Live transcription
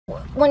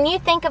When you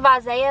think of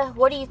Isaiah,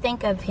 what do you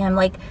think of him?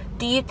 Like,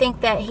 do you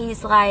think that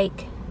he's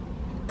like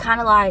kind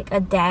of like a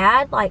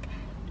dad? Like,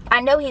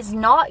 I know he's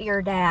not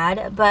your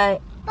dad,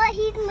 but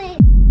he's my.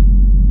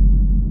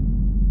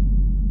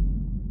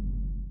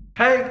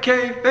 Hey,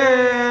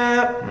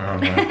 K-Fam! No,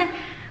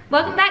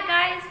 welcome back,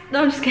 guys.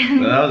 No, I'm just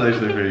kidding. that was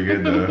actually pretty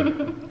good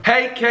though.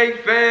 Hey,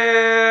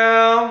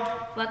 K-Fam!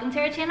 Welcome to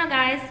our channel,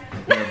 guys.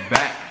 We're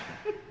back.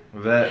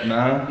 Was that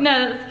no?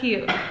 No, that was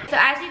cute. So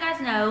as you guys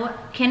know,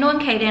 Kendall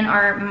and Kaden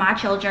are my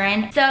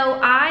children. So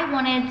I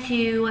wanted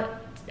to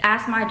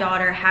ask my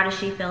daughter, how does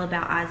she feel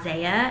about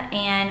Isaiah,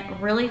 and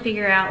really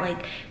figure out,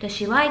 like, does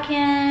she like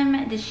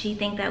him? Does she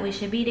think that we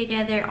should be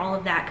together? All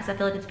of that, because I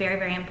feel like it's very,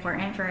 very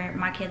important for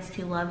my kids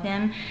to love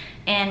him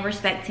and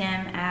respect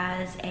him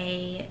as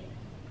a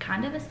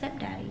kind of a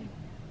stepdaddy.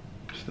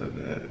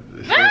 Stepdaddy.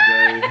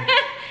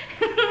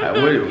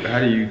 How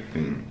do you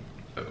think?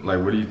 Like,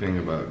 what do you think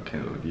about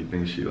Kendall? Do you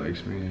think she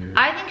likes me? Or?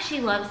 I think she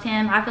loves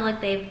him. I feel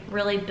like they've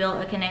really built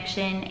a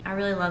connection. I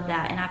really love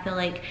that, and I feel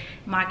like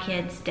my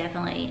kids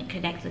definitely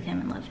connect with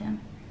him and love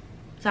him.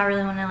 So I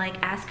really want to like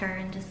ask her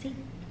and just see.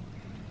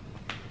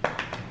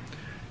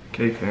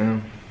 Okay,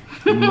 fam.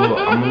 I'm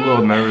a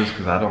little nervous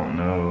because I don't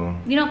know.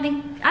 You don't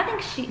think? I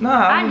think she. No,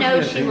 I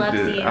know she loves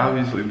you.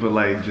 Obviously, but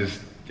like just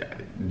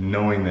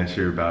knowing that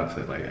you're about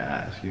to like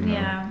ask, you know,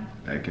 yeah,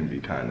 that can be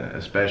kind of,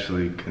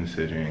 especially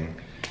considering.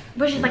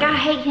 But she's like, I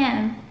hate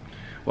him.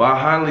 Well, I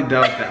highly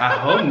doubt that. I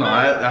hope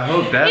not. I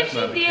hope that's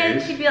not the case.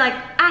 If she did, she'd be like,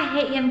 I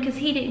hate him because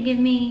he didn't give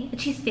me a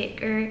cheese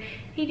stick, or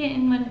he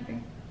didn't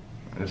whatever.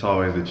 It's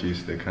always a cheese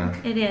stick, huh?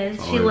 It is.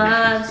 She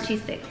loves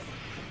cheese sticks.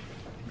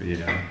 But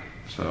yeah,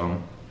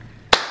 so.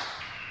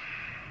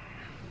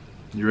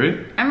 You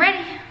ready? I'm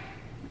ready.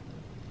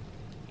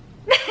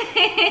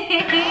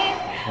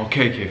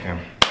 Okay, K-Fam.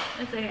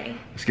 It's okay.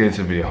 Let's get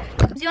into the video.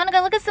 Do you want to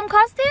go look at some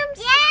costumes?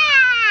 Yeah!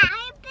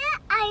 I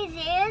bet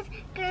Isaiah's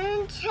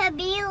going to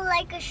be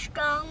like a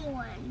strong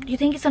one. You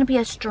think he's going to be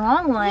a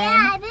strong one?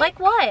 Yeah, like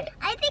what?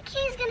 I think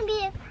he's going to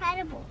be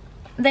incredible.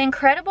 The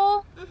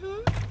Incredible?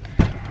 Mm-hmm.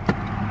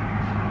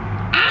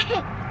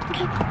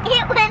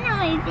 It went on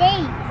my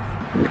face.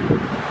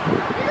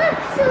 It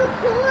looks so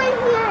cool in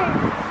here.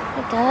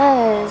 It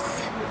does.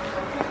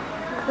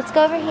 Let's go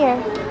over here.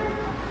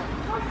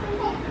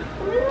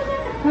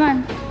 Come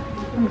on.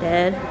 I'm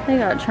dead. They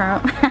got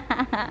Trump.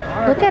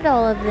 Look at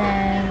all of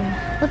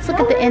them. Let's look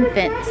at the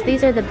infants.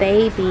 These are the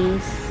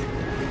babies.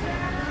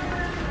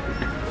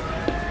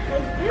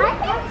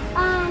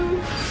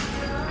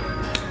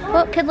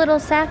 What could little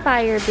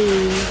Sapphire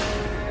be?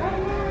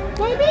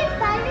 Maybe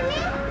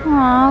Spider-Man?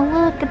 Aw,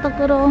 look at the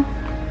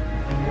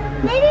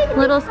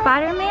little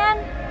Spider-Man.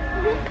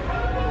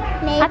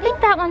 Maybe. I think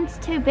that one's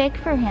too big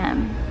for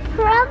him.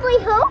 Probably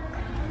Hulk.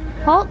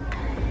 Hulk?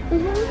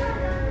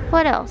 Mm-hmm.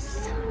 What else?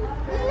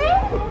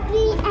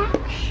 Maybe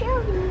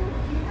actually.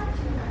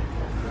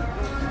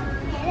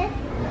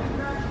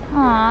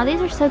 Aw,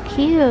 these are so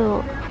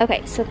cute.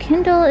 Okay, so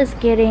Kendall is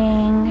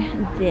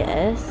getting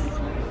this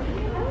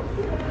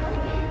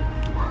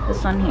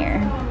one here.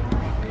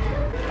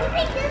 I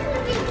think this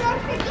would be good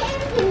for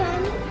candy,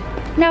 Mommy.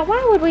 Now,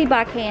 why would we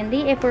buy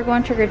candy if we're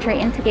going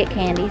trick-or-treating to get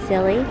candy,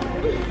 silly?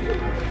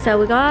 So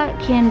we got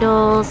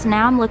Kendall's.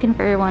 Now I'm looking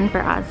for one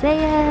for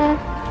Isaiah.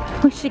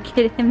 We should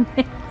get him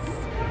this.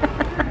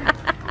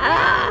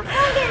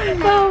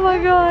 Oh my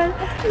god.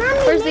 Mommy,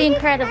 where's the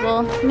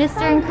Incredible?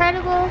 Mr.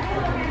 Incredible?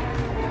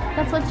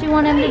 That's what you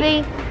want him to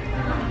be?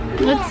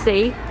 Yeah. Let's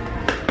see.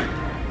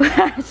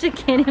 I should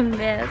get him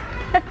this.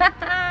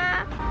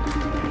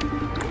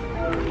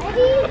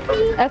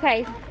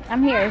 Okay,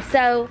 I'm here.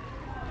 So,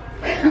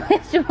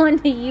 which one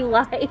do you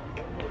like?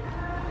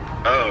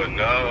 Oh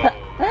no.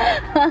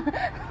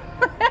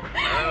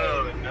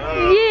 Oh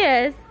no.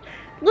 Yes.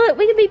 Look,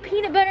 we could be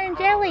peanut butter and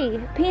jelly.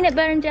 Peanut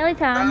butter and jelly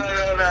time. No.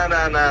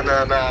 Not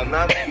peanut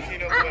butter.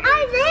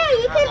 Isaiah,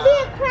 you can be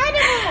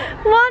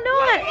Incredible. Why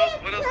not?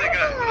 What else they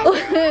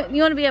got?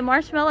 You want to be a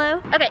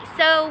marshmallow? Okay,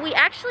 so we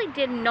actually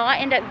did not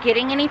end up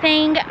getting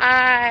anything.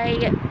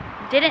 I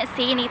didn't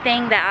see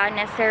anything that I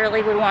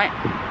necessarily would want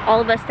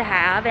all of us to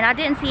have, and I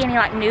didn't see any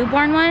like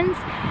newborn ones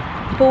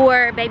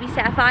for baby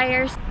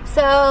Sapphires.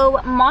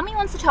 So Mommy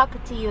wants to talk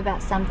to you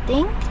about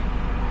something.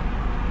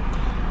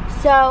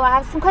 So I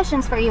have some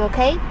questions for you,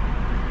 okay?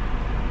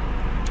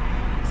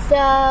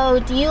 So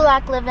do you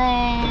like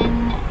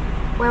living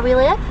where we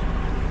live?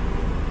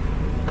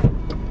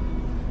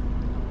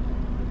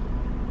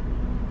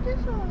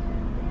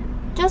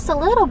 Just a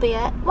little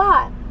bit.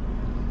 Why?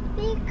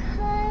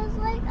 Because,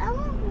 like, I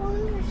want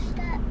longer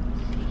steps.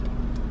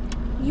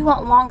 You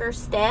want longer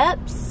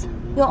steps?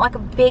 You want like a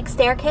big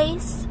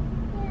staircase?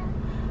 Yeah.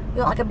 You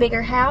want like a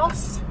bigger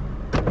house?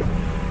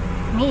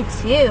 Me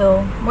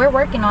too. We're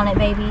working on it,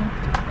 baby.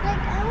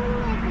 Like, I want,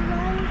 like,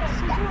 longer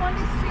steps. Do you want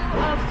us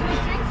to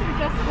sweet drinks or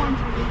just one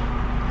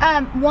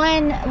drink?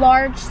 One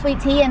large sweet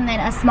tea and then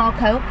a small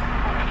Coke.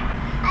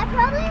 I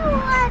probably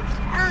want,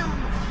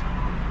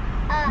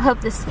 I hope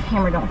this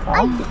camera don't fall.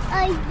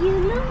 a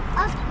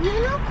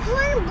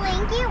unicorn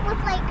blanket with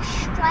like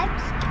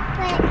stripes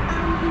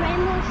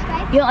rainbow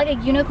stripes. You want like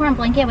a unicorn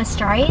blanket with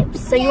stripes?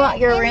 So you want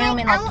your room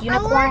in like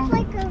unicorn? I want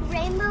like a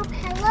rainbow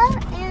pillow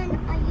and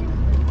a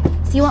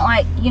unicorn. So you want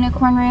like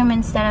unicorn room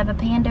instead of a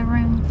panda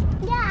room?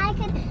 Yeah, I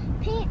could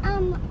paint a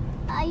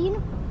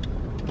unicorn.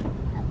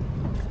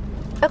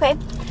 Okay.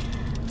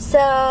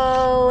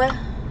 So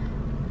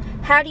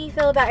how do you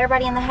feel about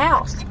everybody in the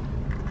house?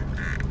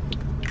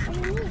 What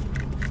do you mean?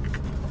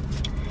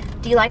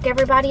 Do you like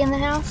everybody in the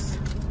house?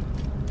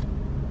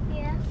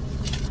 Yeah.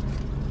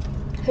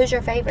 Who's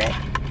your favorite?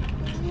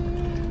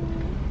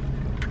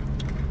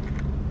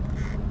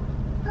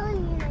 Probably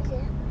me and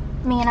Isaiah.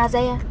 Me and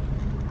Isaiah.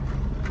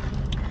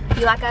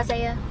 You like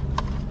Isaiah?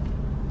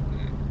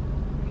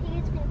 He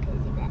gets me a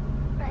piggyback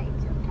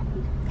ride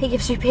sometimes. He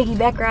gives you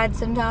piggyback rides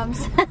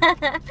sometimes.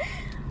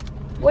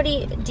 What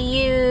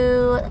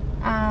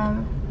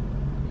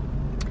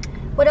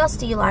what else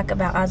do you like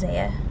about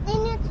Isaiah?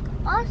 And it's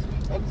also,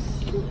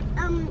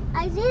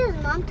 Isaiah's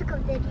mom took a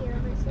video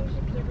of it, so you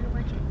should be able to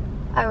watch it.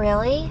 Oh,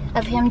 really?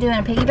 Of him doing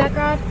a piggyback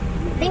ride?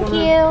 Thank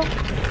you.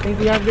 Thank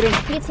you. Have a good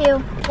day. You too.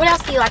 What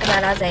else do you like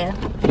about Isaiah?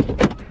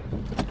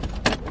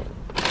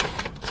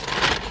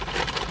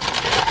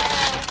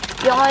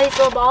 You want one of these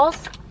little balls?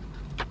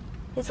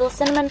 These little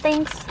cinnamon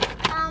things?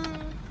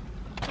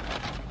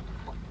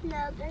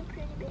 No, they're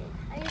pretty big.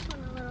 I just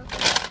want a little.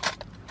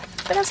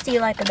 What else do you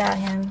like about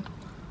him?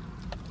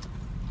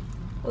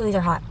 Oh, these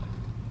are hot.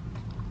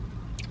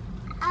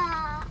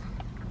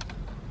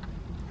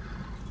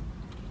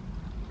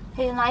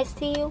 He's nice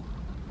to you?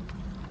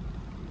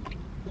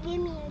 He gave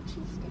me a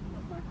cheese stick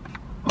before.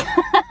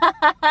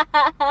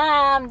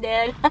 I'm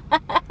dead.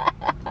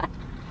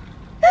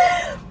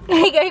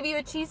 He gave you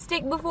a cheese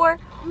stick before?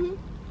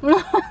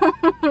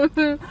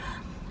 Mm-hmm.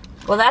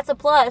 Well, that's a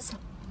plus.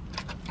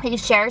 He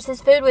shares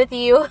his food with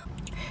you.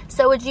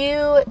 So do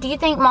you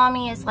think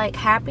mommy is like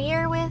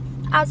happier with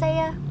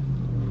Isaiah?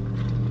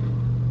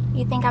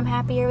 You think I'm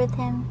happier with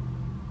him?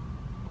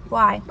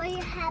 Why? But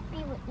you're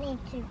happy with me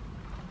too.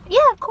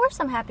 Yeah, of course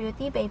I'm happy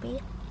with you, baby.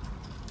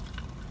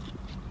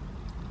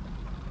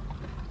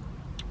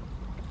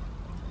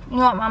 You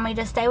want mommy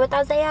to stay with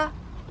Isaiah?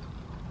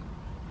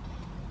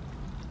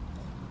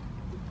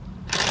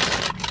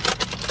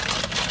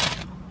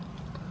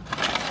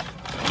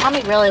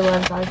 Mommy really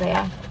loves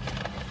Isaiah.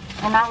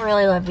 And I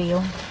really love you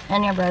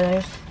and your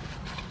brothers.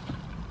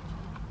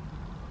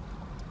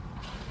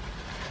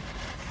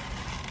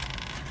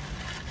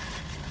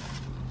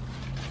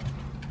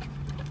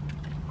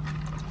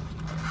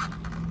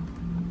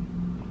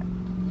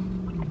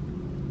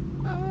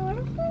 What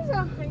if there's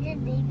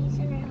 100 babies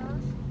in our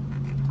house?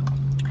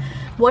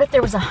 What if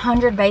there was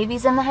 100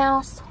 babies in the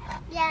house?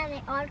 Yeah, and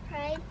they all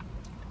cried.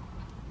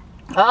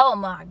 Oh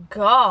my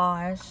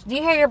gosh. Do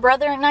you hear your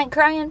brother at night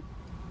crying?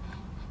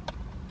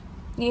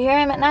 You hear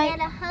him at They night? had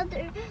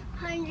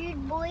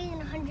 100 boys and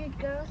 100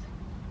 girls.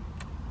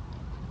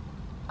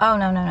 Oh,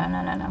 no.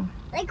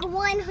 Like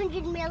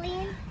 100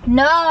 million.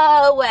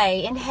 No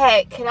way in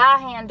heck could I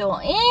handle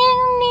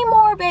any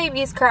more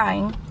babies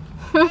crying.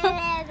 And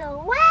they go,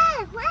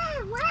 wah,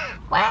 wah, wah.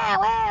 Wah,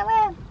 wah,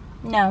 wah.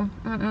 No,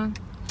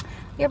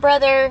 Your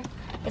brother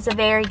is a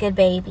very good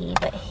baby,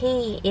 but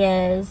he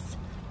is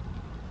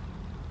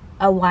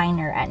a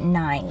whiner at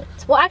night.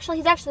 Well, actually,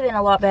 he's actually been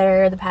a lot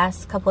better the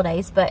past couple of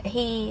days, but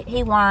he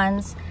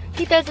whines.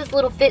 He throws his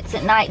little fits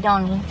at night,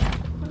 don't he?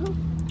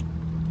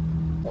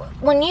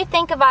 When you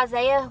think of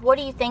Isaiah, what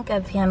do you think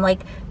of him?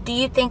 Like, do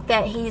you think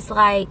that he's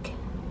like,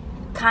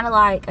 kind of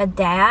like a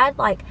dad?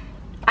 Like,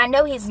 I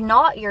know he's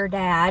not your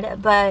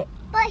dad, but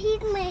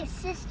he's my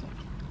assistant.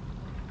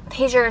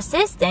 he's your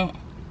assistant.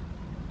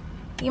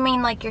 You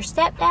mean like your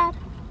stepdad?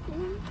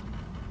 Mm-hmm.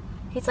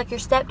 He's like your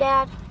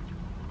stepdad?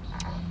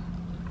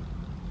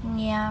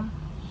 Yeah.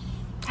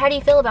 How do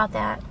you feel about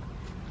that?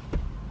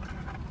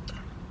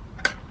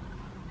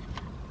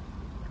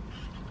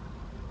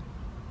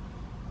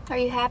 Are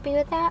you happy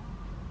with that?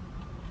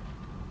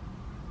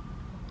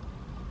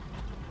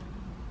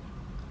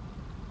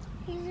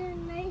 He's a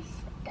nice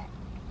dad.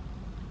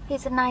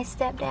 He's a nice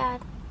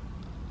stepdad.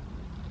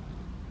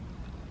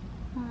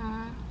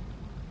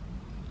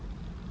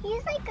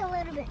 He's like a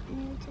little bit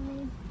new to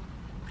me.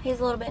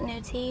 He's a little bit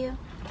new to you.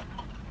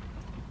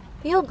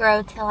 You'll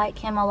grow to like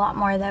him a lot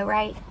more though,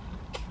 right?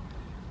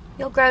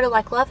 You'll grow to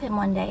like love him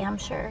one day, I'm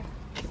sure.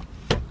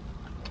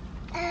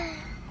 That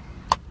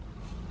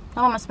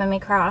almost made me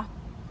cry.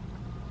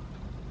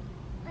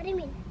 What do you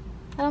mean?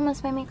 That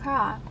almost made me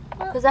cry.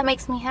 Because that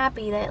makes me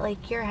happy that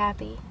like you're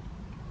happy.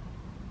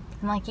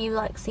 And like you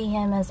like see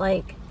him as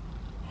like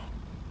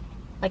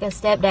a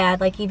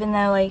stepdad, like even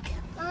though like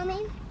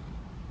Mommy?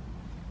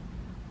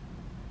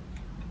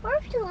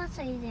 What if you lost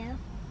Isaiah?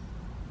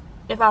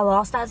 if I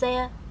lost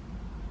Isaiah,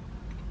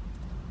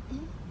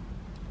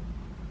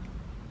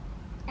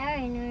 I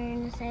already know what you're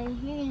gonna say.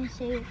 You're gonna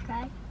say you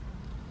cried.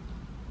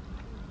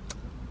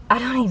 I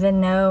don't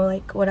even know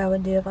like what I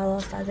would do if I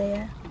lost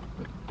Isaiah.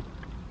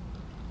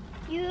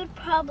 You would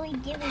probably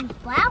give him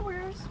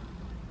flowers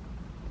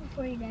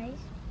before he dies.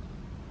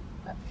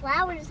 But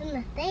flowers in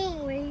the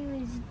thing where he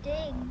was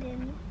digged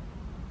and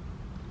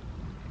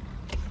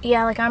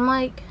yeah, like I'm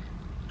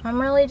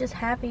really just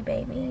happy,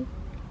 baby.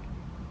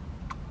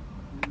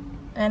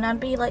 And I'd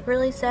be like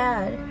really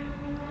sad.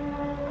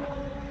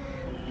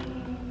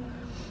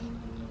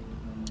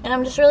 And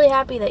I'm just really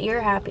happy that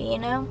you're happy, you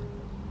know?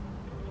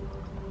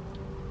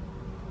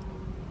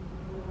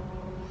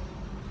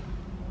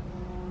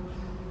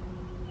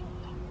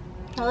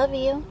 I love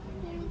you.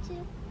 Me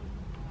too.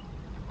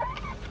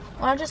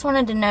 Well, I just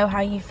wanted to know how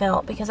you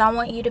felt because I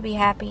want you to be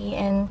happy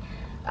and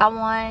I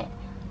want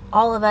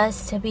all of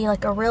us to be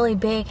like a really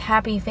big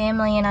happy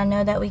family, and I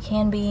know that we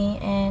can be,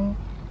 and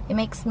it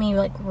makes me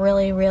like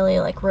really, really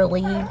like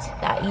relieved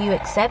that you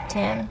accept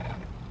him,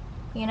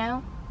 you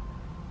know?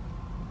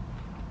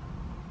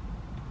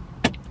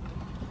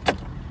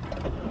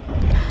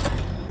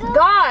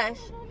 Gosh,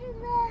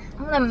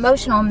 I'm an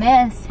emotional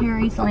mess here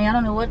recently. I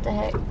don't know what the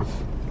heck.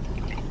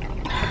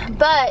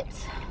 But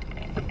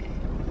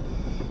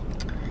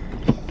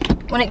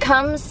when it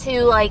comes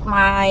to like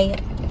my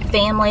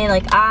family,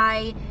 like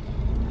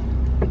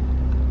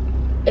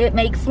it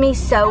makes me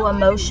so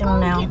emotional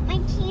now. Get my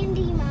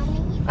candy,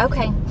 Mommy.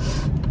 Okay.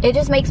 It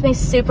just makes me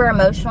super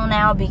emotional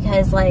now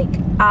because like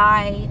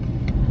I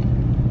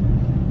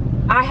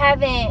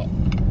haven't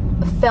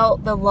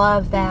felt the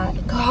love that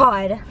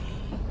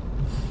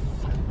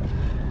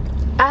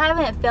I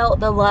haven't felt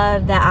the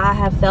love that I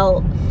have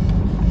felt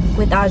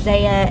with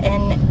Isaiah,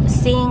 and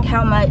seeing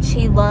how much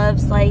he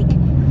loves like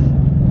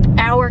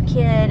our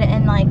kid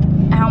and like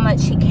how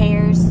much he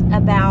cares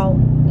about,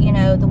 you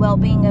know, the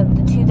well-being of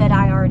the two that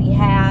I already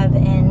have,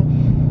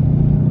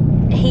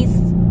 and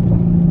he's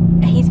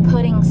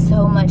putting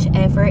so much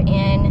effort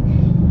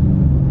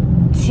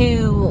in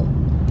to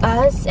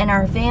us and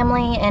our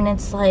family, and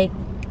it's like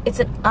it's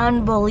an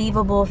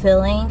unbelievable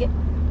feeling,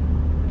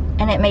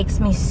 and it makes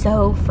me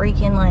so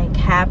freaking like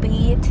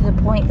happy to the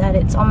point that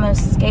it's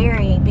almost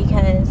scary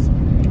because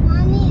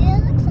Mommy,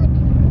 it looks like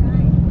you're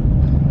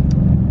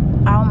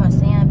crying. I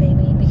almost am,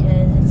 baby,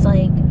 because it's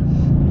like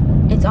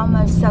it's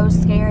almost so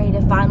scary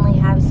to finally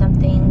have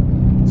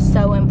something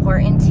so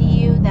important to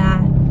you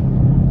that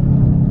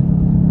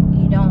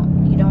you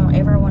don't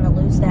ever want to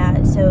lose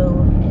that.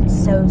 So it's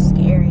so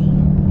scary,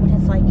 but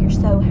it's like you're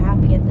so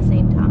happy at the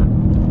same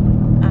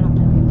time. I don't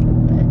know,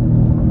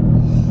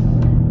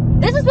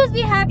 but this is supposed to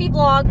be a happy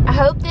vlog. I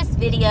hope this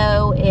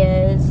video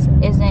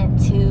isn't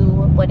too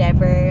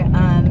whatever.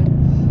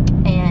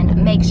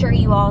 And make sure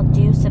you all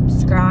do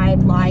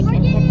subscribe, like,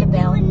 and hit the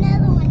bell. Do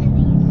another one of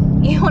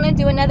these. You want to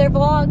do another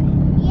vlog?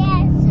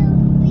 Yeah, so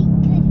we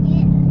could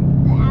get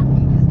the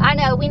outfits. I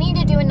know, we need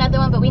to do another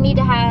one, but we need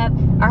to have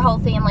our whole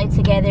family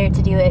together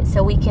to do it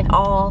so we can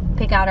all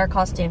pick out our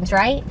costumes,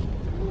 right?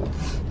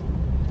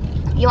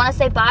 You want to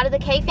say bye to the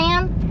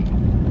K-fam?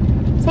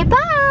 Say bye!